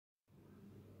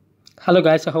Hello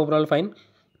guys, I hope you're all fine.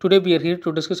 Today we are here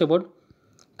to discuss about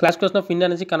classification of wind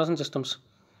energy conversion systems.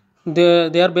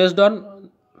 They are based on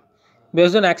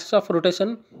axis of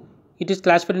rotation. It is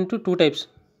classified into two types.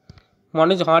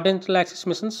 One is horizontal axis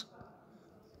missions,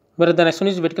 where the next one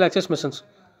is vertical axis missions.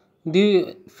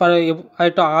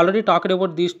 Already talked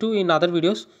about these two in other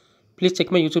videos. Please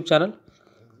check my YouTube channel.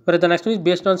 Where the next one is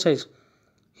based on size.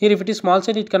 Here, if it is small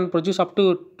size, it can produce up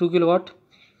to 2 kilowatt.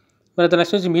 Where the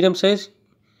next one is medium size,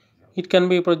 it can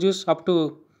be produced up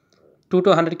to 2 to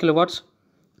 100 kilowatts.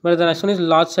 Where the next one is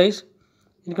large size,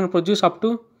 it can produce up to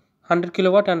 100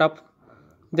 kilowatt and up.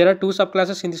 There are two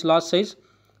subclasses in this large size.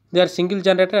 They are single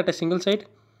generator at a single site,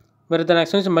 where the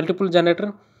next one is multiple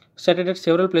generator set at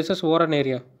several places over an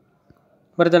area.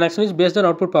 Where the next one is based on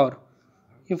output power.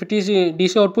 If it is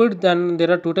DC output, then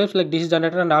there are two types like DC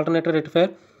generator and alternator rectifier.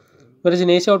 Whereas in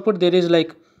AC output, there is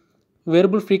like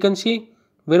variable frequency,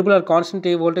 variable or constant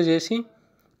voltage AC,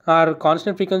 or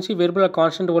constant frequency, variable or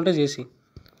constant voltage AC.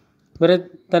 Whereas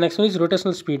the next one is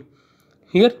rotational speed.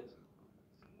 Here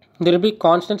there will be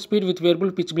constant speed with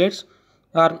variable pitch blades,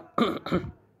 or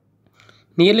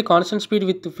nearly constant speed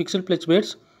with fixed pitch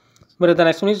blades. Whereas the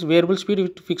next one is variable speed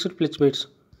with fixed pitch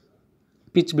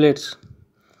blades.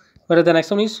 Whereas the next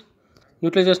one is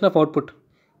utilization of output.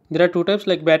 There are two types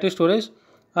like battery storage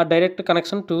or direct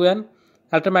connection to an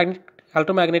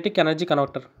electromagnetic energy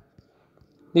converter.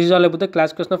 This is all about the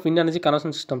classification of wind energy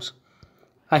conversion systems.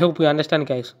 I hope you understand,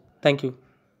 guys. Thank you.